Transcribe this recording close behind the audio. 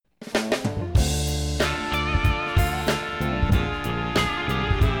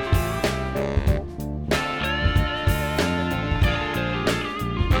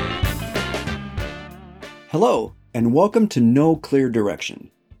Hello, and welcome to No Clear Direction.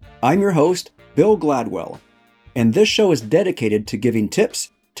 I'm your host, Bill Gladwell, and this show is dedicated to giving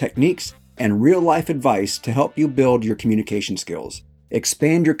tips, techniques, and real-life advice to help you build your communication skills,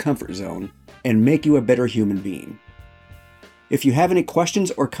 expand your comfort zone, and make you a better human being. If you have any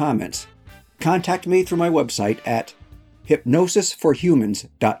questions or comments, contact me through my website at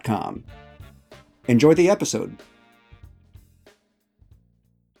hypnosisforhumans.com. Enjoy the episode.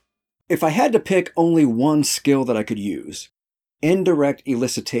 If I had to pick only one skill that I could use, indirect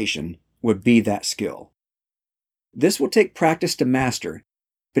elicitation would be that skill. This will take practice to master,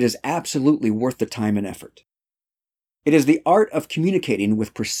 but is absolutely worth the time and effort. It is the art of communicating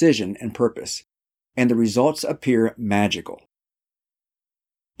with precision and purpose, and the results appear magical.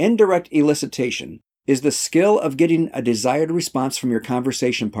 Indirect elicitation is the skill of getting a desired response from your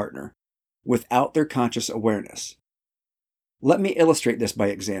conversation partner without their conscious awareness. Let me illustrate this by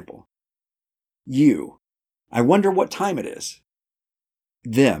example. You, I wonder what time it is.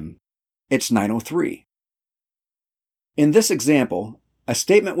 Them, it's 9:03. In this example, a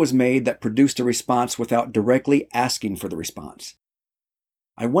statement was made that produced a response without directly asking for the response.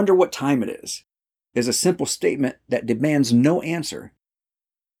 I wonder what time it is a simple statement that demands no answer.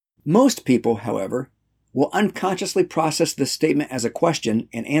 Most people, however, will unconsciously process this statement as a question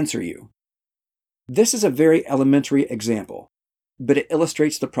and answer you. This is a very elementary example, but it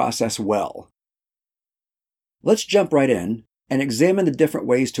illustrates the process well. Let's jump right in and examine the different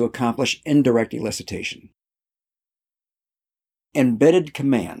ways to accomplish indirect elicitation. Embedded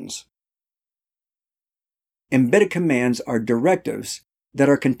commands. Embedded commands are directives that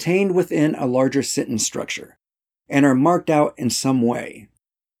are contained within a larger sentence structure and are marked out in some way.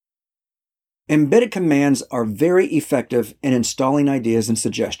 Embedded commands are very effective in installing ideas and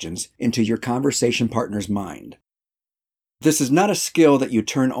suggestions into your conversation partner's mind. This is not a skill that you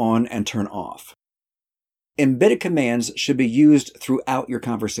turn on and turn off. Embedded commands should be used throughout your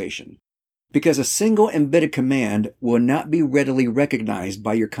conversation, because a single embedded command will not be readily recognized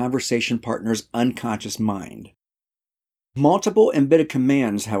by your conversation partner's unconscious mind. Multiple embedded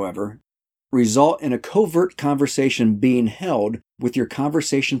commands, however, result in a covert conversation being held with your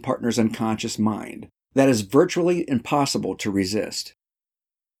conversation partner's unconscious mind that is virtually impossible to resist.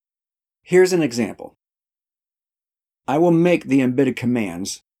 Here's an example. I will make the embedded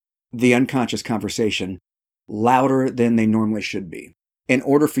commands, the unconscious conversation, louder than they normally should be, in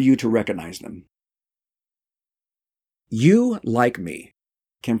order for you to recognize them. You, like me,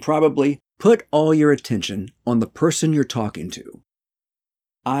 can probably put all your attention on the person you're talking to.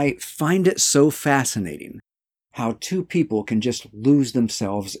 I find it so fascinating how two people can just lose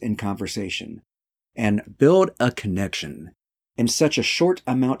themselves in conversation and build a connection in such a short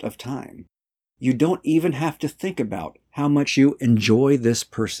amount of time. You don't even have to think about how much you enjoy this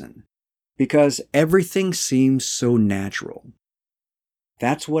person, because everything seems so natural.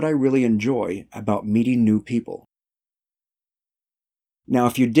 That's what I really enjoy about meeting new people. Now,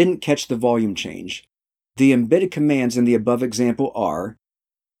 if you didn't catch the volume change, the embedded commands in the above example are: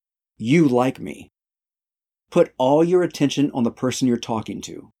 you like me. Put all your attention on the person you're talking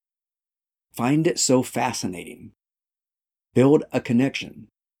to. Find it so fascinating. Build a connection.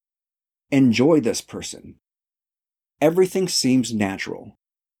 Enjoy this person. Everything seems natural.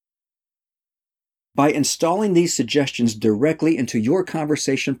 By installing these suggestions directly into your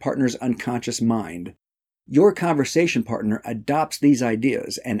conversation partner's unconscious mind, your conversation partner adopts these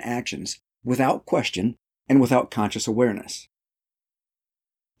ideas and actions without question and without conscious awareness.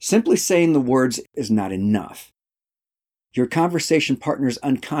 Simply saying the words is not enough. Your conversation partner's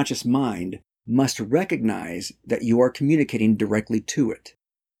unconscious mind must recognize that you are communicating directly to it.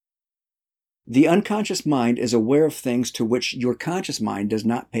 The unconscious mind is aware of things to which your conscious mind does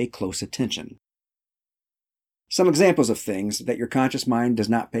not pay close attention. Some examples of things that your conscious mind does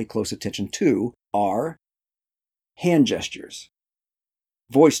not pay close attention to are hand gestures,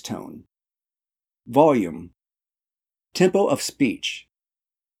 voice tone, volume, tempo of speech,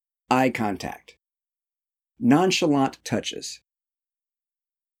 eye contact, nonchalant touches.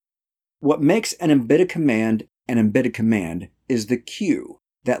 What makes an embedded command an embedded command is the cue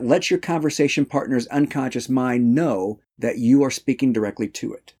that lets your conversation partner's unconscious mind know that you are speaking directly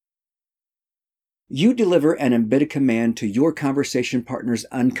to it. You deliver an embedded command to your conversation partner's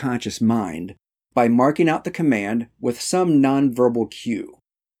unconscious mind by marking out the command with some nonverbal cue.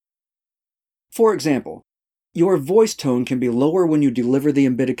 For example, your voice tone can be lower when you deliver the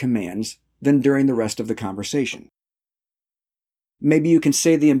embedded commands than during the rest of the conversation. Maybe you can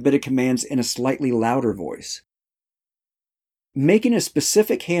say the embedded commands in a slightly louder voice. Making a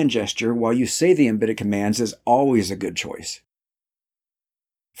specific hand gesture while you say the embedded commands is always a good choice.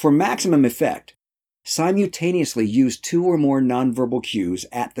 For maximum effect, simultaneously use 2 or more nonverbal cues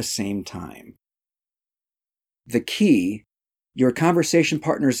at the same time. The key: your conversation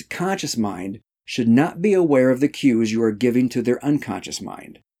partner's conscious mind should not be aware of the cues you are giving to their unconscious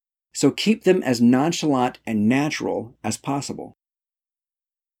mind, so keep them as nonchalant and natural as possible.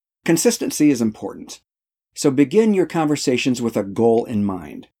 Consistency is important, so begin your conversations with a goal in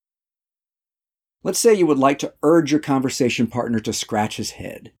mind. Let's say you would like to urge your conversation partner to scratch his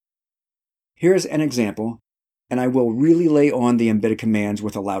head. Here's an example, and I will really lay on the embedded commands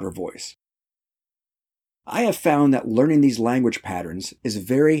with a louder voice. I have found that learning these language patterns is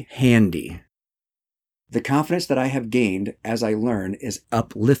very handy. The confidence that I have gained as I learn is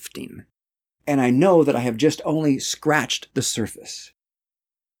uplifting, and I know that I have just only scratched the surface.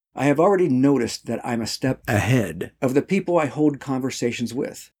 I have already noticed that I'm a step ahead of the people I hold conversations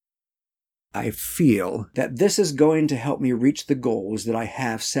with. I feel that this is going to help me reach the goals that I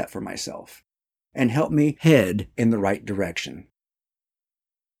have set for myself and help me head in the right direction.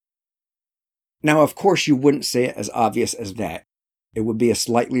 Now, of course, you wouldn't say it as obvious as that. It would be a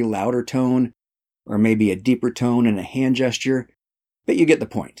slightly louder tone, or maybe a deeper tone and a hand gesture, but you get the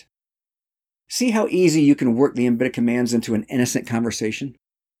point. See how easy you can work the embedded commands into an innocent conversation?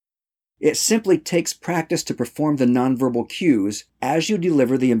 It simply takes practice to perform the nonverbal cues as you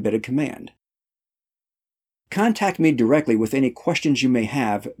deliver the embedded command. Contact me directly with any questions you may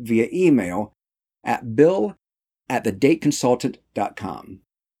have via email at bill@thedateconsultant.com.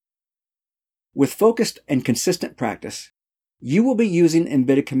 With focused and consistent practice, you will be using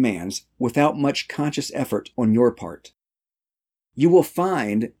embedded commands without much conscious effort on your part. You will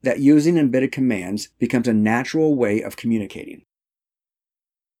find that using embedded commands becomes a natural way of communicating.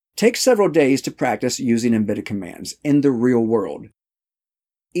 Take several days to practice using embedded commands in the real world.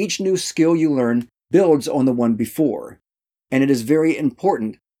 Each new skill you learn builds on the one before, and it is very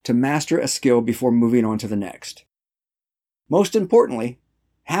important to master a skill before moving on to the next. Most importantly,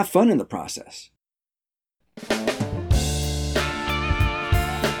 have fun in the process.